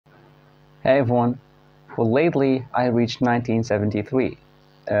Hey everyone. Well, lately I reached 1973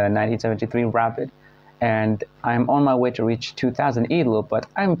 rapid, and I'm on my way to reach 2000 ELO, but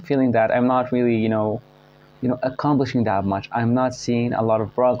I'm feeling that I'm not really, accomplishing that much. I'm not seeing a lot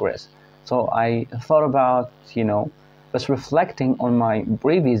of progress. So I thought about, just reflecting on my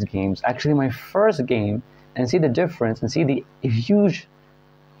previous games, actually my first game, and see the difference and see the huge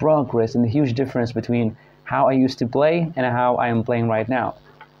progress and the huge difference between how I used to play and how I am playing right now.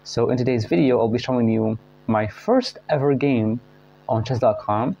 So in today's video, I'll be showing you my first ever game on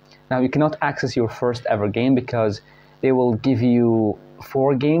chess.com. Now you cannot access your first ever game because they will give you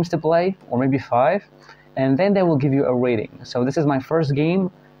 4 games to play or maybe 5, and then they will give you a rating. So this is my first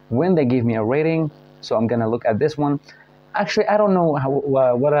game when they give me a rating. So I'm gonna look at this one. Actually, I don't know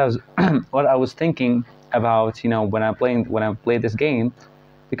what I was what I was thinking about, when I played this game,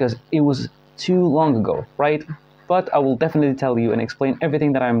 because it was too long ago, right? But I will definitely tell you and explain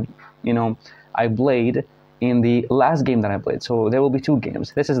everything that I played in the last game that I played. So there will be 2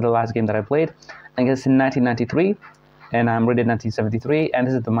 games. This is the last game that I played, I guess in 1993, and I'm rated 1973, and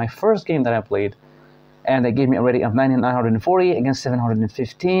this is my first game that I played, and they gave me a rating of 940 against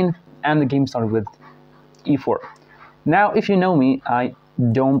 715, and the game started with e4. Now, if you know me, I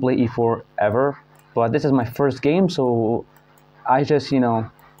don't play e4 ever, but this is my first game, so I just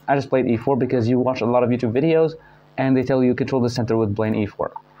played e4 because you watch a lot of YouTube videos and they tell you control the center with playing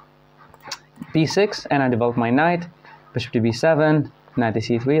e4. b6, and I developed my knight, bishop to b7, knight to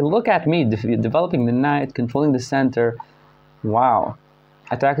c3. Look at me developing the knight, controlling the center. Wow.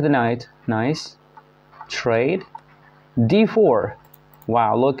 Attack the knight, nice. Trade, d4.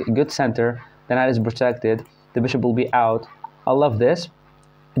 Wow, look, good center. The knight is protected, the bishop will be out. I love this.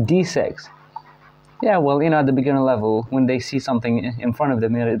 d6. Yeah, well, at the beginner level, when they see something in front of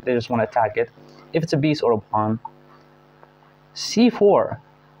them, they just want to attack it. If it's a piece or a pawn. c4.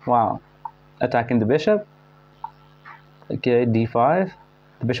 Wow. Attacking the bishop. Okay, d5.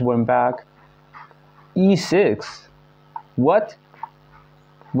 The bishop went back. e6. What?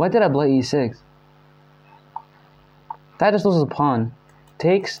 Why did I play e6? That just loses a pawn.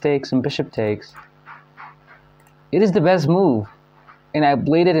 Takes, and bishop takes. It is the best move. And I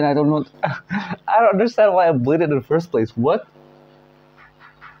played it, and I don't know. I don't understand why I played it in the first place. What?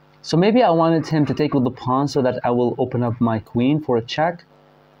 So maybe I wanted him to take with the pawn so that I will open up my queen for a check.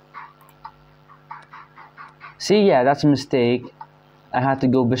 See, yeah, that's a mistake. I had to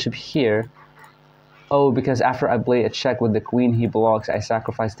go bishop here. Oh, because after I play a check with the queen, he blocks. I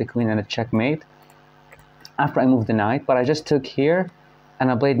sacrifice the queen and a checkmate. After I move the knight, but I just took here.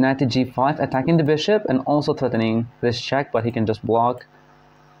 And I played knight to g5, attacking the bishop and also threatening this check, but he can just block.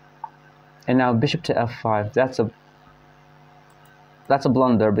 And now bishop to f5. That's a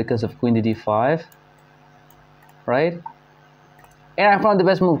blunder because of queen to d5, right? And I found the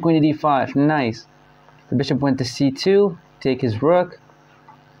best move, queen to d5. Nice. The bishop went to c2, take his rook,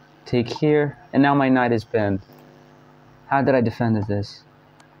 take here, and now my knight is pinned. How did I defend this?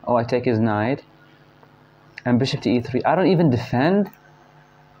 Oh, I take his knight, and bishop to e3. I don't even defend.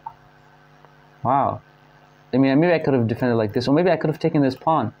 Wow. I mean, maybe I could have defended like this, or maybe I could have taken this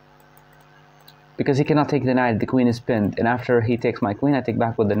pawn. Because he cannot take the knight, the queen is pinned. And after he takes my queen, I take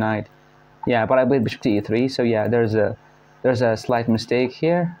back with the knight. Yeah, but I played bishop to e3, so yeah, there's a slight mistake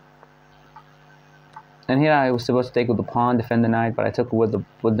here. And here I was supposed to take with the pawn, defend the knight, but I took with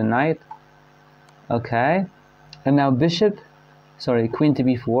the knight. Okay. And now queen to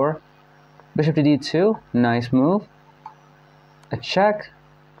b4. Bishop to d2, nice move. A check.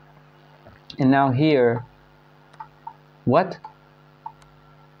 And now here, what?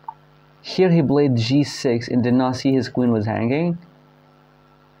 Here he played g6 and did not see his queen was hanging.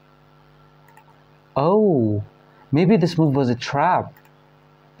 Oh, maybe this move was a trap.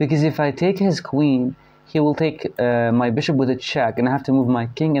 Because if I take his queen, he will take my bishop with a check, and I have to move my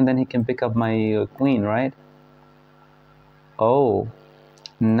king, and then he can pick up my queen, right? Oh,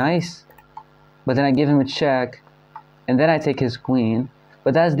 nice. But then I give him a check, and then I take his queen.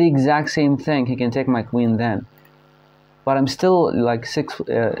 But that's the exact same thing. He can take my queen then. But I'm still like 6.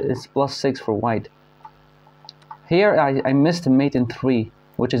 It's +6 for white. Here I missed a mate in 3,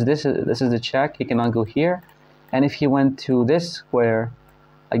 which is this. This is the check. He cannot go here. And if he went to this square,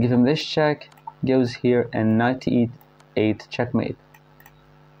 I give him this check. Goes here and knight to e8 checkmate.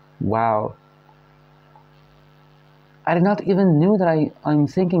 Wow. I did not even knew that I'm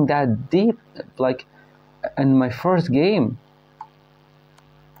thinking that deep. Like in my first game.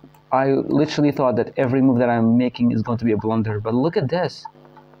 I literally thought that every move that I'm making is going to be a blunder, but look at this.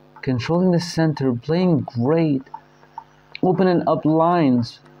 Controlling the center, playing great, opening up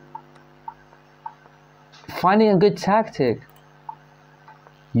lines, finding a good tactic.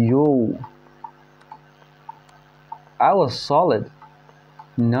 Yo, I was solid.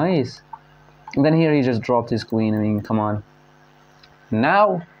 Nice. And then here he just dropped his queen. I mean, come on.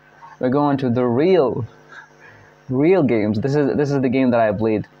 Now we're going to the real games. This is the game that I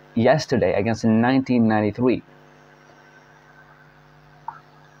played yesterday against in 1993.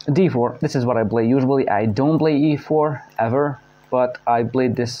 d4. This is what I play usually. I don't play e4 ever, but I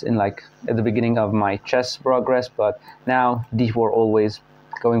played this in like at the beginning of my chess progress. But now d4 always,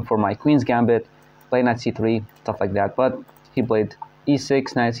 going for my queen's gambit, play knight c3, stuff like that. But he played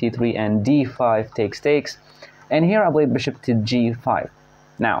e6, knight c3, and d5 takes. And here I played bishop to g5.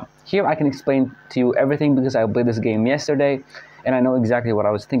 Now, here I can explain to you everything because I played this game yesterday and I know exactly what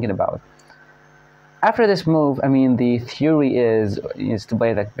I was thinking about. After this move, I mean, the theory is to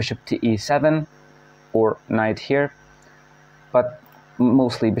play like bishop to e7 or knight here, but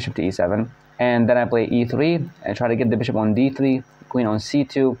mostly bishop to e7. And then I play e3 and try to get the bishop on d3, queen on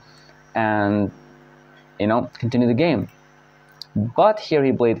c2, and, you know, continue the game. But here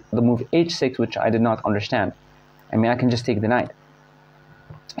he played the move h6, which I did not understand. I mean, I can just take the knight.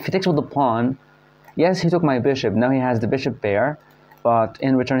 If he takes with the pawn, yes, he took my bishop. Now he has the bishop pair, but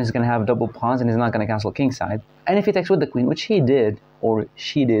in return he's going to have double pawns and he's not going to cancel kingside. And if he takes with the queen, which he did, or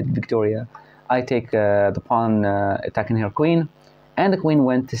she did, Victoria, I take the pawn attacking her queen, and the queen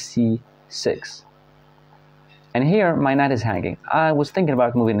went to c6. And here my knight is hanging. I was thinking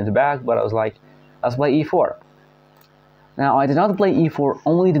about moving it back, but I was like, let's play e4. Now, I did not play e4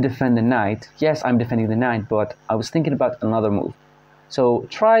 only to defend the knight. Yes, I'm defending the knight, but I was thinking about another move. So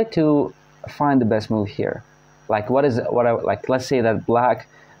try to find the best move here. Like let's say that black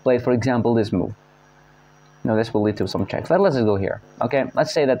played, for example, this move. No, this will lead to some checks. Let's just go here. Okay,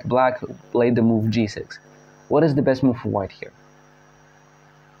 let's say that black played the move g6. What is the best move for white here?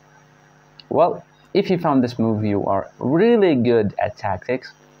 Well, if you found this move, you are really good at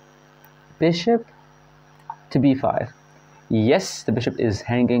tactics. Bishop to b5. Yes, the bishop is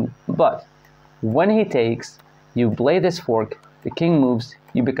hanging, but when he takes, you play this fork, the king moves,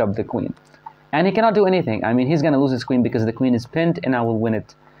 you pick up the queen. And he cannot do anything. I mean, he's going to lose his queen because the queen is pinned and I will win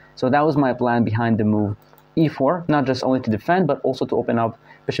it. So that was my plan behind the move e4, not just only to defend, but also to open up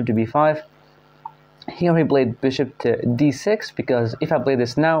bishop to b5. Here he played bishop to d6 because if I play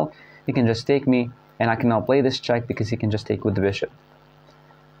this now, he can just take me, and I cannot play this check because he can just take with the bishop.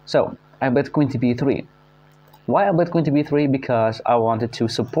 So I played queen to b3. Why I played queen to b3? Because I wanted to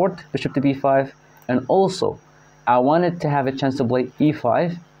support bishop to b5, and also I wanted to have a chance to play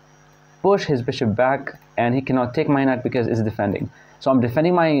e5, push his bishop back, and he cannot take my knight because it's defending. So I'm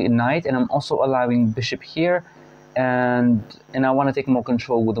defending my knight, and I'm also allowing bishop here, and I want to take more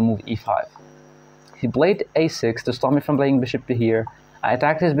control with the move e5. He played a6 to stop me from playing bishop to here. I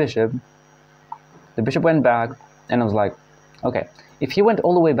attacked his bishop. The bishop went back, and I was like, okay, if he went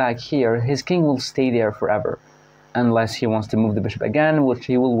all the way back here, his king will stay there forever, unless he wants to move the bishop again, which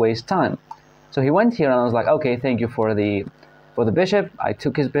he will waste time. So he went here, and I was like, okay, thank you for the bishop. I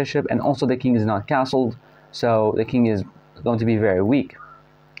took his bishop, and also the king is not castled, so the king is going to be very weak.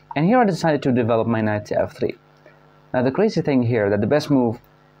 And here I decided to develop my knight to f3. Now the crazy thing here, that the best move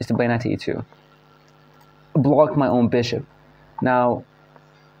is to play knight to e2. Block my own bishop. Now,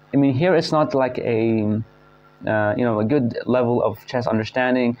 I mean, here it's not like a a good level of chess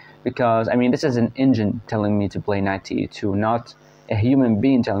understanding, because I mean, this is an engine telling me to play knight to e2, not a human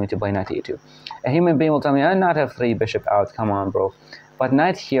being telling me to play knight to e2. A human being will tell me, not f3, bishop out, come on, bro. But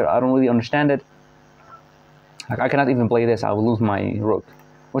knight here, I don't really understand it. Like, I cannot even play this, I will lose my rook,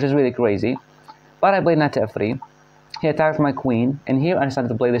 which is really crazy. But I played knight to f3. He attacked my queen, and here I decided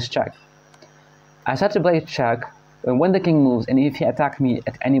to play this check. I decided to play a check, and when the king moves, and if he attacked me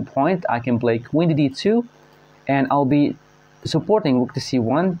at any point, I can play queen to d2, and I'll be supporting rook to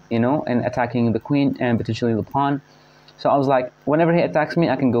c1, and attacking the queen and potentially the pawn. So I was like, whenever he attacks me,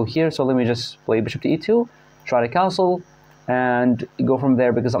 I can go here, so let me just play bishop to e2, try to castle, and go from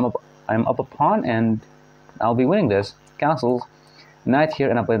there, because I'm up a pawn, and I'll be winning this. Castles, knight here,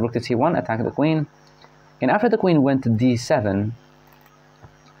 and I played rook to c1, attacking the queen. And after the queen went to d7,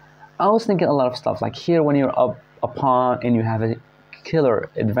 I was thinking a lot of stuff. Like here, when you're up a pawn and you have a killer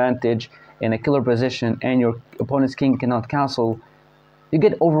advantage in a killer position, and your opponent's king cannot castle, you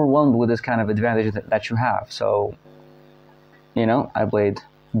get overwhelmed with this kind of advantage that you have. So, I played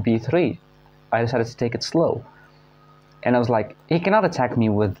b3. I decided to take it slow. And I was like, he cannot attack me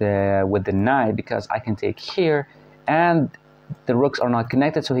with the knight because I can take here, and the rooks are not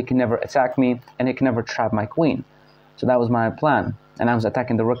connected, so he can never attack me, and he can never trap my queen. So that was my plan. And I was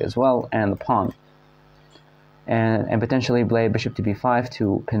attacking the rook as well, and the pawn. And potentially play bishop to b5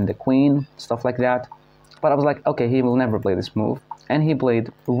 to pin the queen, stuff like that. But I was like, okay, he will never play this move. And he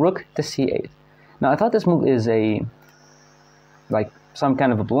played rook to c8. Now, I thought this move is a like some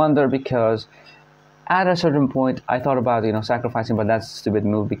kind of a blunder, because at a certain point I thought about, you know, sacrificing, but that's a stupid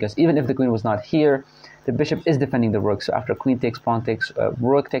move, because even if the queen was not here, the bishop is defending the rook. So after queen takes, pawn takes,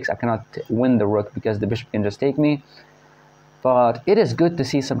 rook takes, I cannot win the rook because the bishop can just take me. But it is good to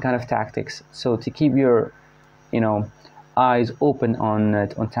see some kind of tactics, so to keep your, you know, eyes open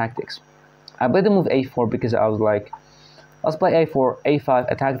on tactics. I played the move a4 because I was like, let's play a4,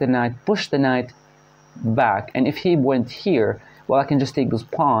 a5, attack the knight, push the knight back, and if he went here, well, I can just take this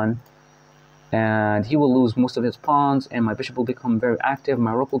pawn, and he will lose most of his pawns, and my bishop will become very active,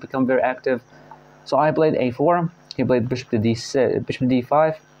 my rook will become very active. So I played a4, he played bishop to d6, bishop to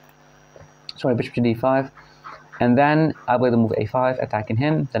d5, sorry, bishop to d5, and then I played the move a5, attacking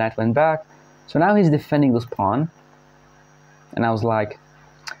him, the knight went back. So now he's defending this pawn, and I was like,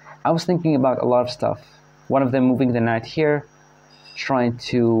 I was thinking about a lot of stuff. One of them moving the knight here, trying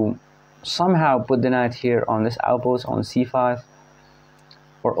to somehow put the knight here on this outpost on c5,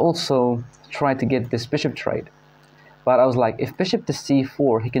 or also try to get this bishop trade. But I was like, if bishop to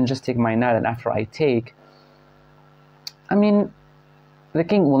c4, he can just take my knight, and after I take, I mean, the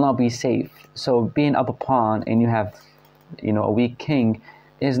king will not be safe. So being up a pawn and you have, you know, a weak king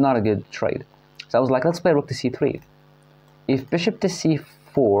is not a good trade. So I was like, let's play rook to c3. If bishop to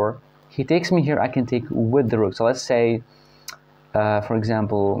c4, he takes me here, I can take with the rook. So let's say, for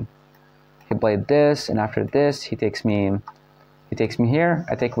example, he played this, and after this, he takes me here.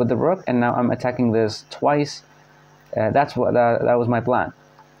 I take with the rook, and now I'm attacking this twice. That was my plan.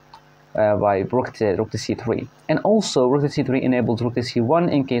 By rook to c3, and also rook to c3 enables rook to c1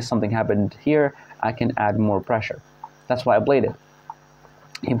 in case something happened here. I can add more pressure. That's why I played it.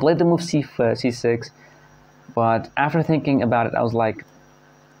 He played the move c6, but after thinking about it, I was like,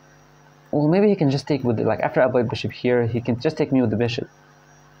 well, maybe he can just take with the, like, after I played bishop here, he can just take me with the bishop.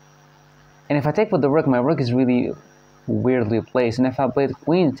 And if I take with the rook, my rook is really weirdly placed, and if I played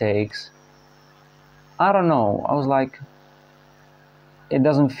queen takes, I don't know, I was like, it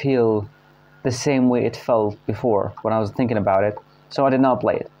doesn't feel the same way it felt before when I was thinking about it, so I did not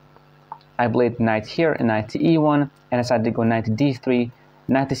play it. I played knight here and knight to e1, and I decided to go knight to d3,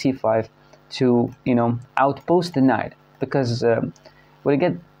 knight to c5 to, you know, outpost the knight, because when you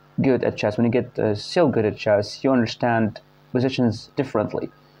get good at chess, when you get so good at chess, you understand positions differently.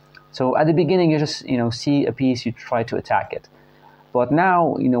 So at the beginning, you just, you know, see a piece, you try to attack it. But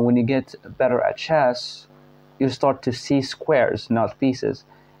now, you know, when you get better at chess, you start to see squares, not pieces.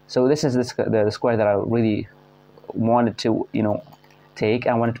 So this is the square that I really wanted to, you know, take.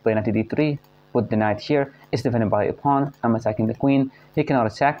 I wanted to play knight to d3, put the knight here. It's defended by a pawn. I'm attacking the queen. He cannot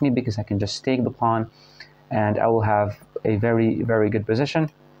attack me because I can just take the pawn, and I will have a very, very good position.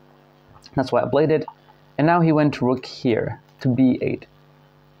 That's why I played it. And now he went rook here to b8.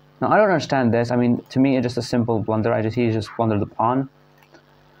 Now I don't understand this. I mean, to me, it's just a simple blunder. He just blundered the pawn.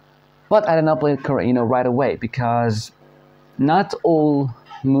 But I did not play it correct, you know, right away, because not all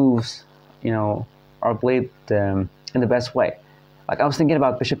moves, you know, are played in the best way. Like, I was thinking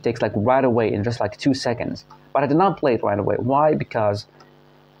about bishop takes like right away in just like 2 seconds, but I did not play it right away. Why? Because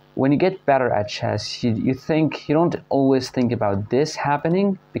when you get better at chess, you don't always think about this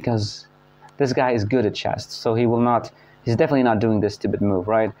happening, because this guy is good at chess, so he's definitely not doing this stupid move,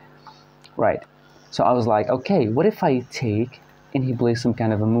 right? Right. So I was like, okay, what if I take, and he plays some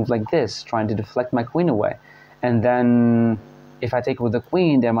kind of a move like this, trying to deflect my queen away. And then if I take with the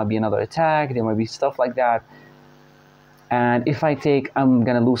queen, there might be another attack, there might be stuff like that. And if I take, I'm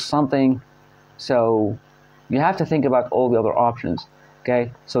gonna lose something. So you have to think about all the other options,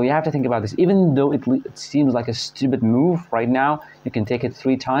 okay? So you have to think about this. Even though it seems like a stupid move right now, you can take it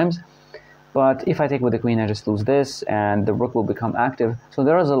 3 times. But if I take with the queen, I just lose this, and the rook will become active. So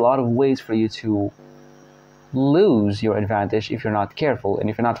there is a lot of ways for you to lose your advantage if you're not careful and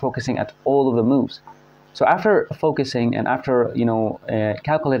if you're not focusing at all of the moves. So after focusing and after, you know,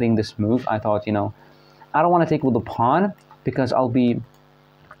 calculating this move, I thought, you know, I don't want to take with the pawn because I'll be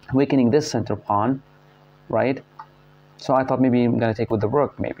weakening this center pawn, right? So I thought maybe I'm going to take with the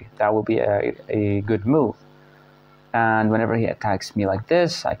rook. Maybe that will be a good move. And whenever he attacks me like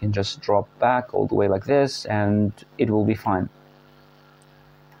this, I can just drop back all the way like this, and it will be fine.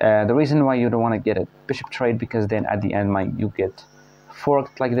 The reason why you don't want to get a bishop trade, because then at the end you get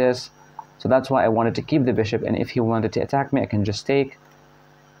forked like this. So that's why I wanted to keep the bishop, and if he wanted to attack me, I can just take.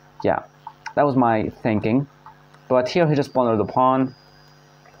 Yeah, that was my thinking. But here he just blundered the pawn.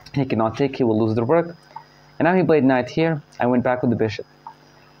 He cannot take, he will lose the rook. And now he played knight here. I went back with the bishop.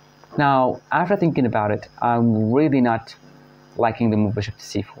 Now, after thinking about it, I'm really not liking the move bishop to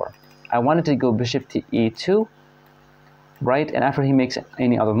c4. I wanted to go bishop to e2, right? And after he makes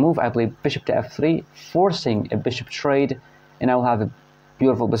any other move, I played bishop to f3, forcing a bishop trade, and I will have a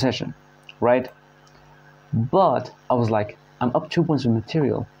beautiful position, right? But I was like, I'm up 2 points of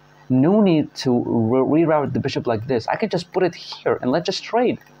material. No need to reroute the bishop like this. I can just put it here and let's just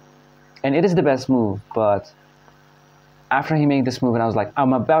trade. And it is the best move, but after he made this move, and I was like,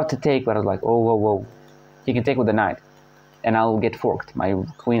 I'm about to take, but I was like, oh, whoa, whoa. He can take with the knight, and I'll get forked. My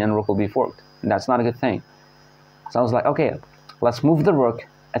queen and rook will be forked, and that's not a good thing. So I was like, okay, let's move the rook,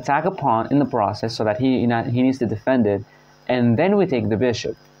 attack a pawn in the process so that he needs to defend it, and then we take the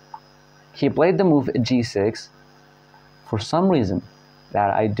bishop. He played the move g6 for some reason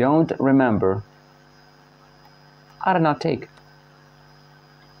that I don't remember. I did not take.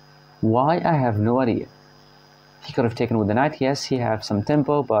 Why? I have no idea. He could have taken with the knight. Yes, he has some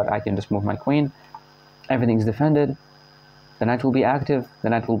tempo, but I can just move my queen. Everything's defended. The knight will be active. The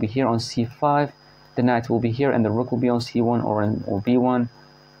knight will be here on c5. The knight will be here, and the rook will be on c1 or b1.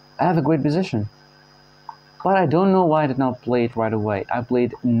 I have a great position. But I don't know why I did not play it right away. I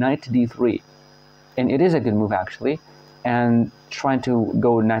played knight to d3. And it is a good move, actually. And trying to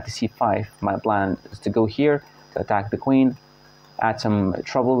go knight to c5. My plan is to go here to attack the queen, add some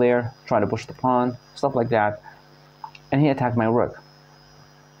trouble there, try to push the pawn, stuff like that. And he attacked my rook.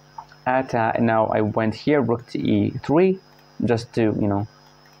 And now I went here, rook to e3, just to,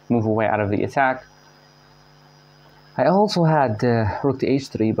 move away out of the attack. I also had rook to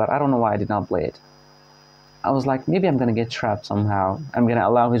h3, but I don't know why I did not play it. I was like, maybe I'm gonna get trapped somehow. I'm gonna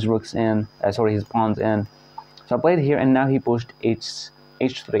allow his rooks in, his pawns in. So I played here, and now he pushed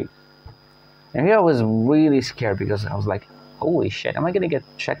h3. And here I was really scared because I was like, holy shit, am I gonna get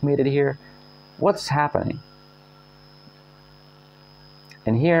checkmated here? What's happening?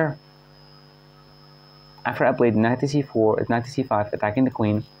 And here, after I played knight to c4, knight to c5, attacking the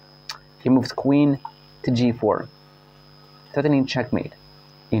queen, he moved queen to g4, threatening checkmate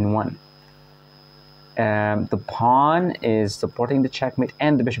in 1. The pawn is supporting the checkmate,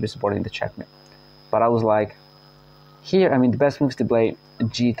 and the bishop is supporting the checkmate. But I was like, here, the best move is to play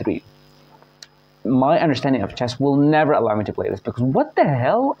g3. My understanding of chess will never allow me to play this, because what the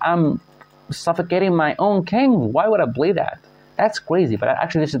hell? I'm suffocating my own king. Why would I play that? That's crazy, but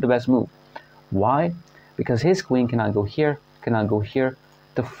actually this is the best move. Why? Because his queen cannot go here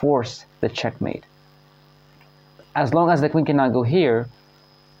to force the checkmate. As long as the queen cannot go here,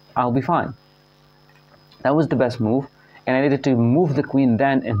 I'll be fine. That was the best move, and I needed to move the queen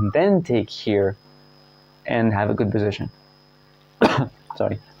then and then take here and have a good position.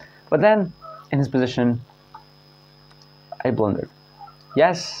 Sorry. But then, in his position, I blundered.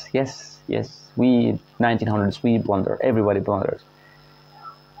 Yes, we 1900s, we blunder. Everybody blunders.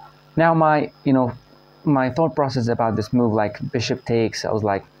 Now my thought process about this move, like bishop takes, I was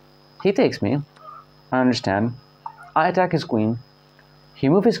like, he takes me. I understand. I attack his queen. He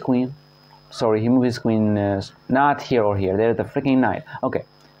moves his queen. Sorry, he moves his queen not here or here. There's the freaking knight. Okay,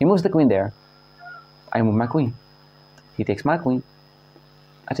 he moves the queen there. I move my queen. He takes my queen.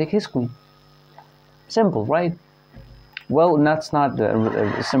 I take his queen. Simple, right? Well, that's not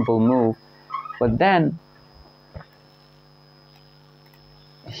a simple move. But then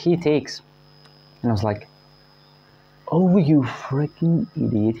he takes, and I was like, oh, you freaking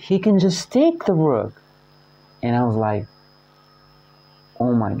idiot. He can just take the rook. And I was like,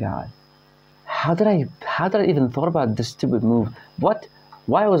 oh my God. How did I even thought about this stupid move? What?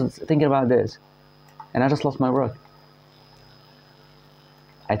 Why I was thinking about this? And I just lost my rook.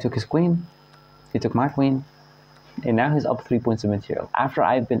 I took his queen. He took my queen. And now he's up 3 points of material. After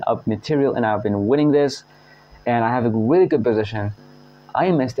I've been up material and I've been winning this, and I have a really good position,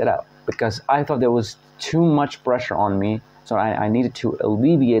 I messed it up because I thought there was too much pressure on me. So I needed to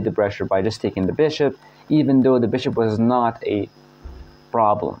alleviate the pressure by just taking the bishop, even though the bishop was not a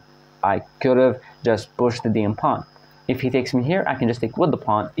problem. I could have just pushed the damn pawn. If he takes me here, I can just take with the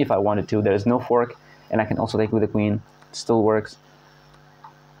pawn if I wanted to. There is no fork, and I can also take with the queen. It still works.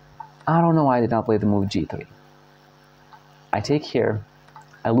 I don't know why I did not play the move g3. I take here,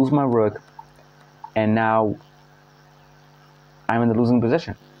 I lose my rook, and now I'm in the losing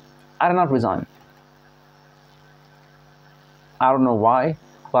position. I did not resign. I don't know why,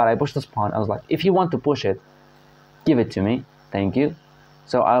 but I pushed this pawn. I was like, if you want to push it, give it to me. Thank you.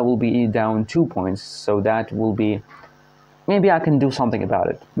 So I will be down 2 points. So that will be, maybe I can do something about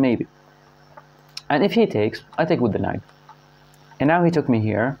it. Maybe. And if he takes, I take with the knight. And now he took me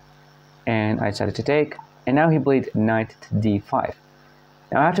here, and I decided to take. And now he played knight to d5.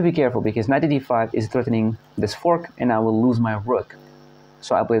 Now I have to be careful because knight to d5 is threatening this fork, and I will lose my rook.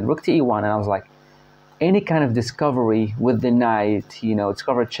 So I played rook to e1, and I was like, any kind of discovery with the knight,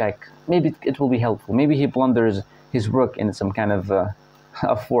 discover check, maybe it will be helpful. Maybe he blunders his rook in some kind of a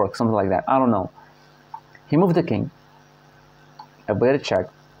fork, something like that. I don't know. He moved the king. I played a check.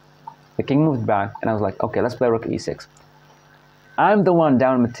 The king moved back, and I was like, okay, let's play rook e6. I'm the one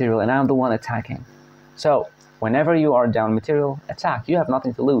down material, and I'm the one attacking. So whenever you are down material, attack. You have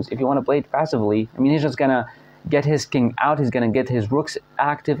nothing to lose. If you want to play it passively, I mean, he's just gonna get his king out, he's gonna get his rooks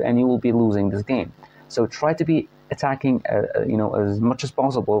active, and you will be losing this game. So try to be attacking, as much as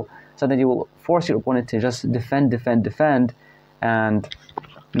possible, so that you will force your opponent to just defend, and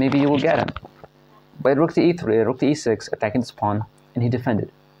maybe you will get him. Played rook to e3, rook to e6, attacking this pawn, and he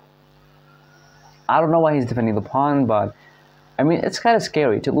defended. I don't know why he's defending the pawn, but I mean, it's kind of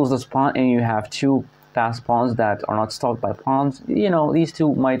scary to lose this pawn and you have two fast pawns that are not stopped by pawns. These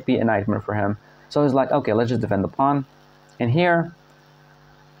two might be a nightmare for him. So he's like, okay, let's just defend the pawn. And here,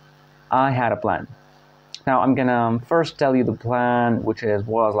 I had a plan. Now I'm gonna first tell you the plan, which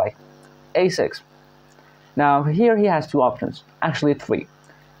was like a6. Now here he has two options, actually three.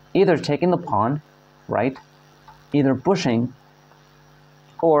 Either taking the pawn, right? Either pushing,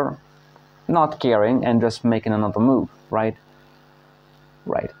 or not caring and just making another move, right?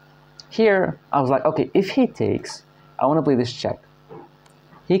 Right. Here, I was like, okay, if he takes, I want to play this check.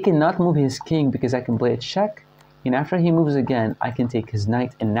 He cannot move his king because I can play a check, and after he moves again, I can take his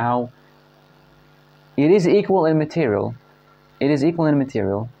knight, and now it is equal in material. It is equal in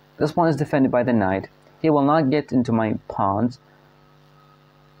material. This pawn is defended by the knight. He will not get into my pawns.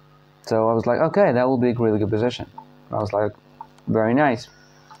 So I was like, okay, that will be a really good position. I was like, very nice.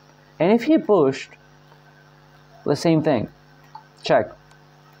 And if he pushed, the same thing. Check.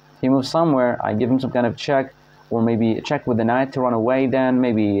 He moves somewhere, I give him some kind of check, or maybe a check with the knight to run away then,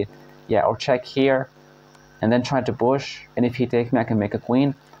 maybe, yeah, or check here, and then try to push, and if he takes me, I can make a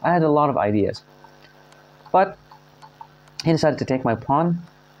queen. I had a lot of ideas. But he decided to take my pawn,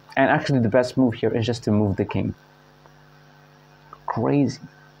 and actually the best move here is just to move the king. Crazy.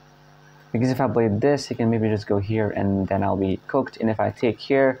 Because if I play this, he can maybe just go here, and then I'll be cooked, and if I take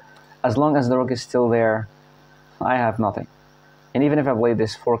here, as long as the rook is still there, I have nothing. And even if I play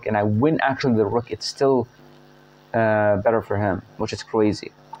this fork and I win actually the rook, it's still better for him, which is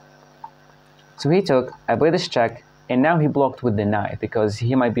crazy. So he took, I played this check, and now he blocked with the knight, because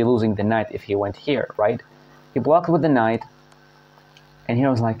he might be losing the knight if he went here, right? He blocked with the knight, and here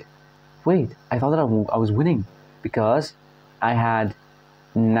I was like, wait, I thought that I was winning, because I had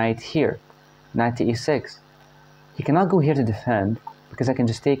knight here, knight to e6. He cannot go here to defend, because I can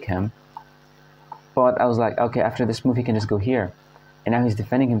just take him. But I was like, okay, after this move, he can just go here. And now he's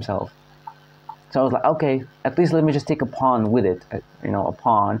defending himself. So I was like, okay, at least let me just take a pawn with it. A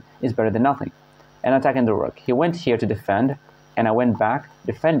pawn is better than nothing. And attacking the rook. He went here to defend, and I went back,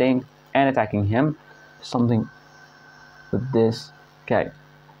 defending and attacking him. Something with this. Okay.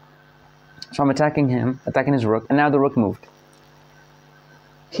 So I'm attacking him, attacking his rook, and now the rook moved.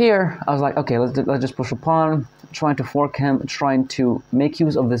 Here, I was like, okay, let's just push a pawn, trying to fork him, trying to make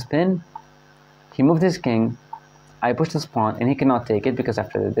use of this pin. He moved his king, I pushed this pawn, and he cannot take it, because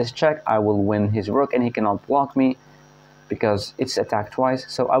after this check, I will win his rook, and he cannot block me, because it's attacked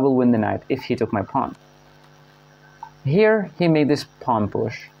twice, so I will win the knight if he took my pawn. Here, he made this pawn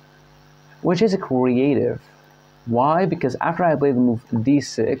push, which is creative. Why? Because after I play the move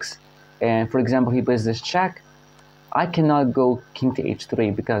d6, and for example, he plays this check, I cannot go king to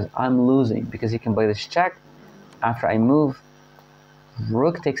h3, because I'm losing, because he can play this check. After I move,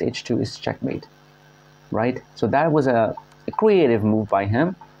 rook takes h2 is checkmate. Right? So that was a creative move by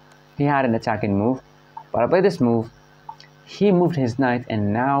him. He had an attacking move, but I played this move. He moved his knight,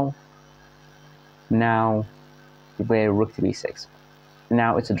 and now he played rook to b6.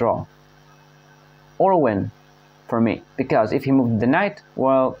 Now it's a draw or a win for me, because if he moved the knight,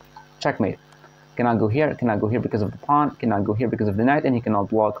 well, checkmate. Cannot go here because of the pawn, cannot go here because of the knight, and he cannot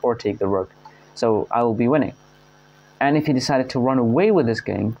block or take the rook. So I will be winning. And if he decided to run away with this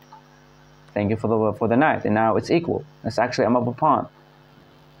king, thank you for the knight, and now it's equal. It's actually I'm up a pawn.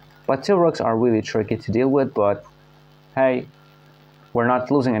 But two rooks are really tricky to deal with, but hey, we're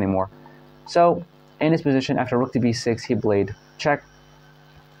not losing anymore. So in this position, after rook to b6, he played check.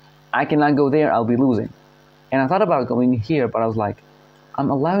 I cannot go there, I'll be losing. And I thought about going here, but I was like, I'm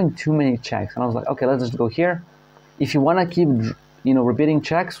allowing too many checks. And I was like, okay, let's just go here. If you want to keep, repeating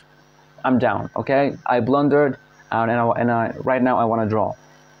checks, I'm down, okay? I blundered, and right now I want to draw,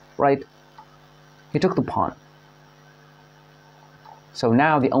 right? He took the pawn. So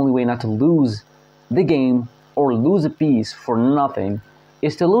now the only way not to lose the game or lose a piece for nothing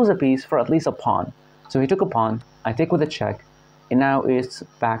is to lose a piece for at least a pawn. So he took a pawn, I take with a check, and now it's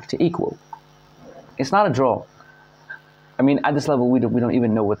back to equal. It's not a draw. I mean, at this level, we don't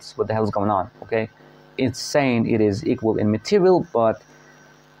even know what the hell is going on, okay? It's saying it is equal in material, but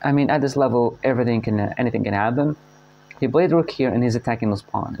I mean, at this level, anything can happen. He played rook here and he's attacking this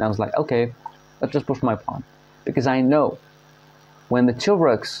pawn. And I was like, okay, let's just push my pawn. Because I know when the two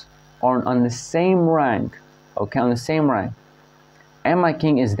rooks are on the same rank, okay, on the same rank, and my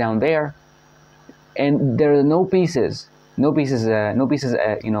king is down there, and there are no pieces,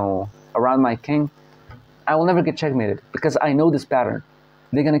 you know, around my king, I will never get checkmated because I know this pattern.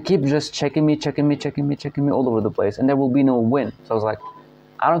 They're gonna keep just checking me all over the place, and there will be no win. So I was like,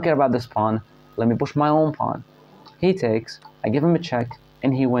 I don't care about this pawn. Let me push my own pawn. He takes. I give him a check,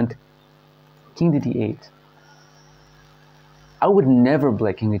 and he went king to d8. I would never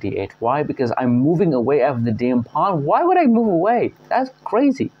play king to d8. Why? Because I'm moving away after the damn pawn. Why would I move away? That's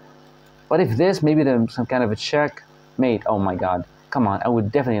crazy. But if this, maybe there's some kind of a checkmate. Oh my god. Come on. I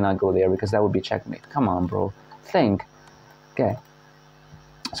would definitely not go there because that would be checkmate. Come on, bro. Think. Okay.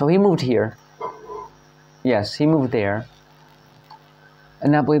 So he moved here. Yes, he moved there.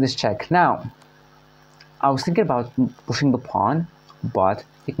 And now play this check. Now, I was thinking about pushing the pawn, but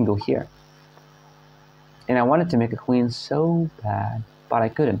he can go here. And I wanted to make a queen so bad, but I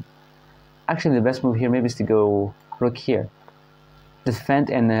couldn't. Actually, the best move here maybe is to go rook here. Defend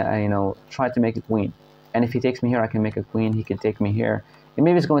and, you know, try to make a queen. And if he takes me here, I can make a queen. He can take me here. And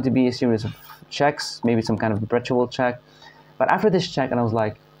maybe it's going to be a series of checks, maybe some kind of perpetual check. But after this check, and I was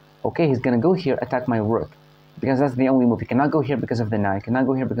like, okay, he's going to go here, attack my rook. Because that's the only move. He cannot go here because of the knight. He cannot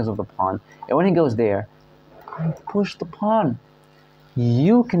go here because of the pawn. And when he goes there, I push the pawn.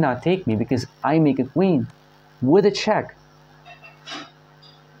 You cannot take me because I make a queen with a check.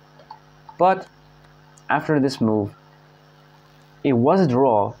 But after this move, it was a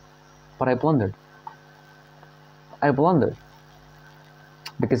draw, but I blundered. I blundered.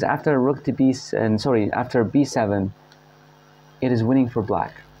 Because after rook to after b7, it is winning for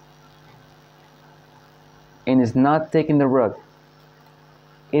black. And is not taking the rook.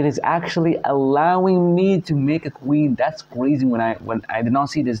 It is actually allowing me to make a queen. That's crazy. When I did not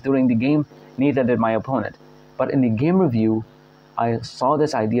see this during the game, neither did my opponent. But in the game review, I saw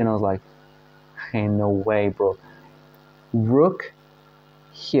this idea and I was like, hey, no way, bro. Rook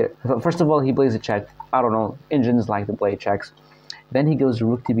here. First of all, he plays a check. I don't know. Engines like to play checks. Then he goes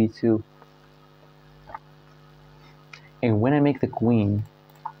rook to b2. And when I make the queen,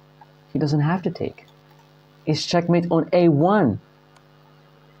 he doesn't have to take. It's checkmate on a1.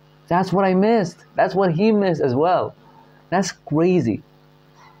 That's what I missed. That's what he missed as well. That's crazy.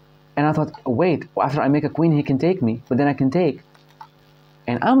 And I thought, wait, after I make a queen, he can take me, but then I can take.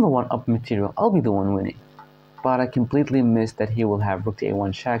 And I'm the one up material. I'll be the one winning. But I completely missed that he will have rook to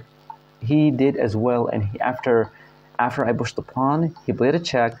a1 check. He did as well, and after I pushed the pawn, he played a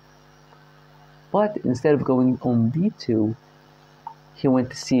check. But instead of going on b2, he went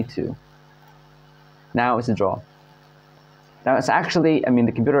to c2. Now it's a draw. Now it's actually, I mean,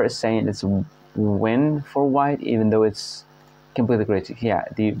 the computer is saying it's a win for white, even though it's completely crazy. Yeah,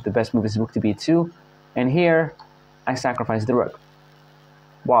 the best move is rook to b2, and here I sacrifice the rook.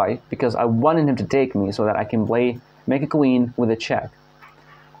 Why? Because I wanted him to take me so that I can make a queen with a check.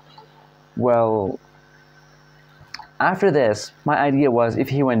 Well, after this, my idea was if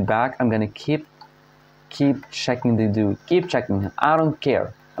he went back, I'm gonna keep checking the dude, keep checking him. I don't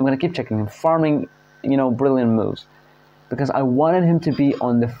care. I'm gonna keep checking him, farming, you know, brilliant moves. Because I wanted him to be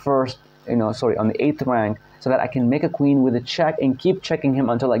on the on the 8th rank, so that I can make a queen with a check and keep checking him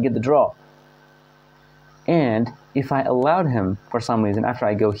until I get the draw. And if I allowed him for some reason, after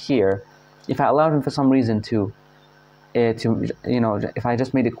I go here, if I allowed him for some reason to if I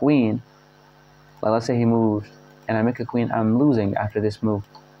just made a queen, like let's say he moved and I make a queen, I'm losing after this move.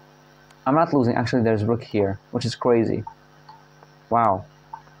 I'm not losing, actually there's rook here, which is crazy. Wow.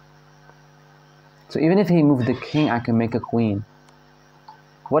 So even if he moved the king, I can make a queen.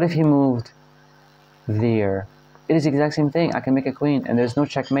 What if he moved there? It is the exact same thing. I can make a queen, and there's no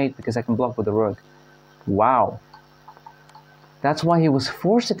checkmate because I can block with the rook. Wow. That's why he was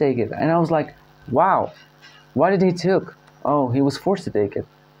forced to take it. And I was like, wow. Why did he took? Oh, he was forced to take it.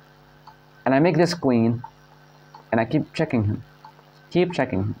 And I make this queen, and I keep checking him. Keep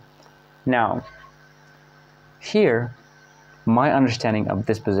checking him. Now, here, my understanding of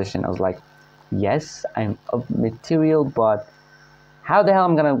this position, I was like, yes, I'm of material, but how the hell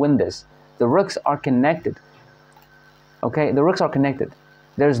am I gonna win this? The rooks are connected. Okay, the rooks are connected.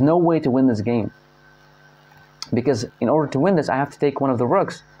 There's no way to win this game. Because in order to win this, I have to take one of the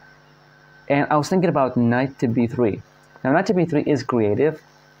rooks. And I was thinking about knight to b3. Now, knight to b3 is creative.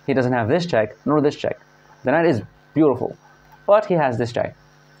 He doesn't have this check, nor this check. The knight is beautiful, but he has this check.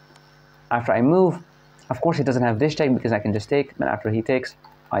 After I move, of course he doesn't have this check because I can just take. Then after he takes,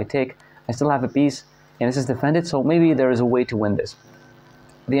 I take. I still have a piece, and this is defended, so maybe there is a way to win this.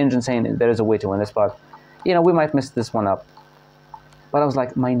 The engine saying there is a way to win this, but we might mess this one up. But I was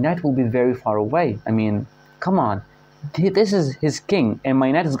like, my knight will be very far away. I mean, come on. This is his king, and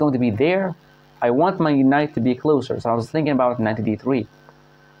my knight is going to be there. I want my knight to be closer. So I was thinking about knight to d3.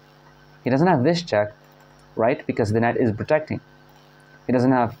 He doesn't have this check, right? Because the knight is protecting. He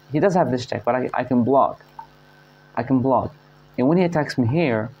does have this check, but I can block. I can block. And when he attacks me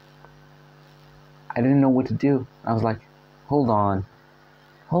here, I didn't know what to do. I was like, hold on.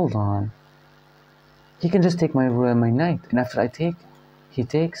 Hold on. He can just take my knight. And after I take, he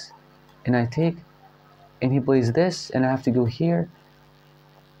takes, and I take, and he plays this, and I have to go here.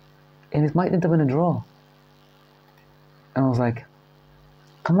 And it might end up in a draw. And I was like,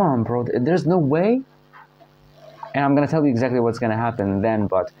 come on, bro. There's no way. And I'm going to tell you exactly what's going to happen then,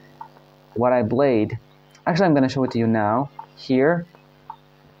 but what I played, actually I'm going to show it to you now. Here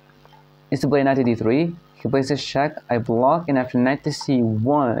is to play knight to d3. He plays this check, I block, and after knight to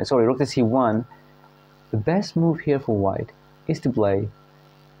c1, sorry, rook to c1, the best move here for white is to play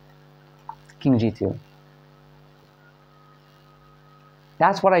king g2.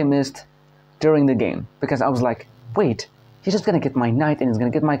 That's what I missed during the game, because I was like, wait, he's just going to get my knight and he's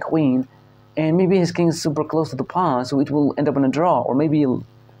going to get my queen, and maybe his king is super close to the pawn, so it will end up in a draw, or maybe a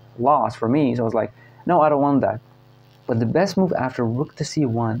loss for me. So I was like, no, I don't want that. But the best move after rook to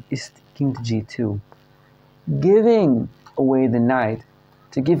c1 is king to g2. Giving away the knight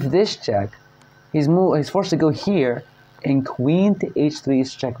to give this check, he's forced to go here, and queen to h3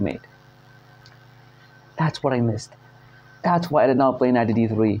 is checkmate. That's what I missed. That's why I did not play knight to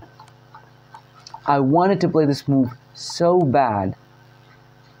d3. I wanted to play this move so bad,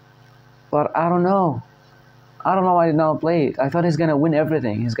 but I don't know. I don't know why I did not play it. I thought he's going to win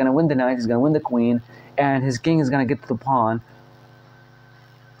everything. He's going to win the knight, he's going to win the queen, and his king is going to get to the pawn.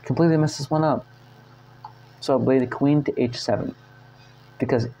 Completely messed this one up. So I played the queen to h7.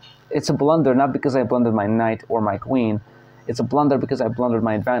 Because it's a blunder, not because I blundered my knight or my queen. It's a blunder because I blundered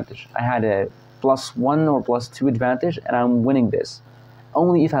my advantage. I had a +1 or +2 advantage, and I'm winning this.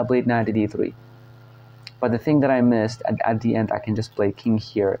 Only if I played knight to d3. But the thing that I missed, at the end, I can just play king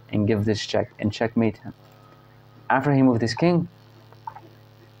here and give this check and checkmate him. After he moved his king,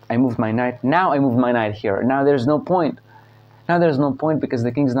 I moved my knight. Now I moved my knight here. Now there's no point. Now there's no point because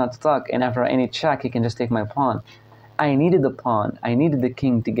the king's not stuck, and after any check, he can just take my pawn. I needed the pawn. I needed the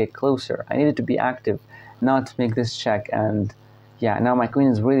king to get closer. I needed to be active, not to make this check. And yeah, now my queen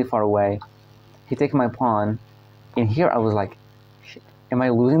is really far away. He takes my pawn. And here I was like, am I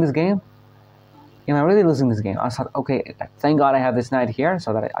losing this game? Am I really losing this game? I thought, okay, thank God I have this knight here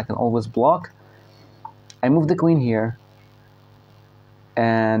so that I can always block. I moved the queen here.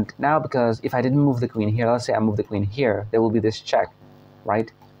 And now, because if I didn't move the queen here, let's say I move the queen here, there will be this check,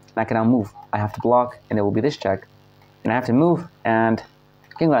 right? And I cannot move. I have to block, and there will be this check. And I have to move, and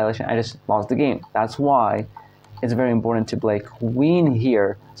king violation, I just lost the game. That's why it's very important to play queen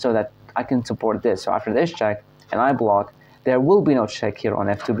here so that I can support this. So after this check, and I block, there will be no check here on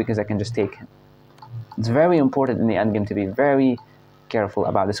f2 because I can just take him. It's very important in the endgame to be very careful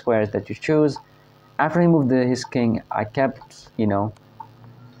about the squares that you choose. After he moved his king, I kept,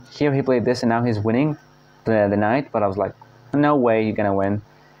 here he played this, and now he's winning the knight, but I was like, no way you're gonna win.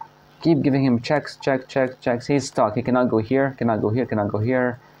 Keep giving him checks, checks. He's stuck. He cannot go here, cannot go here, cannot go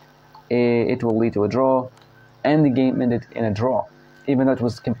here. It will lead to a draw, and the game ended in a draw. Even though it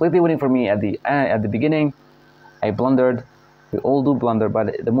was completely winning for me at the beginning, I blundered. We all do blunder,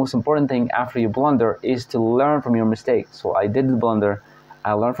 but the most important thing after you blunder is to learn from your mistake. So I did the blunder.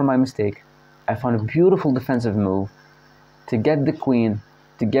 I learned from my mistake. I found a beautiful defensive move to get the queen,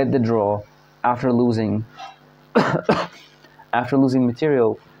 to get the draw after losing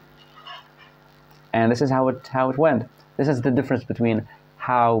material. And this is how it went. This is the difference between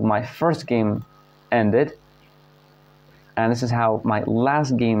how my first game ended, and this is how my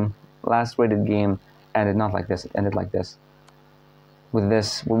last rated game ended. Not like this. It ended like this.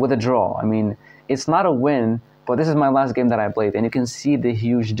 With a draw. I mean, it's not a win, but this is my last game that I played, and you can see the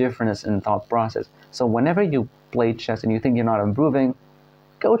huge difference in thought process. So whenever you play chess and you think you're not improving,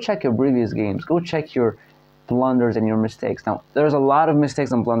 go check your previous games. Go check your blunders and your mistakes. Now, there's a lot of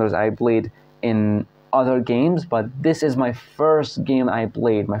mistakes and blunders I played in other games, but this is my first game I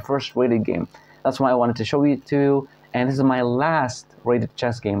played, my first rated game. That's why I wanted to show it to you, and this is my last rated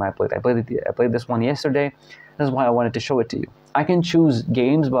chess game I played. I played this one yesterday. This is why I wanted to show it to you. I can choose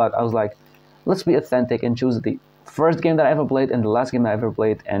games, but I was like, let's be authentic and choose the first game that I ever played and the last game that I ever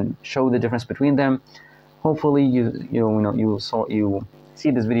played and show the difference between them. Hopefully you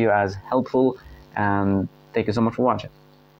see this video as helpful, and thank you so much for watching.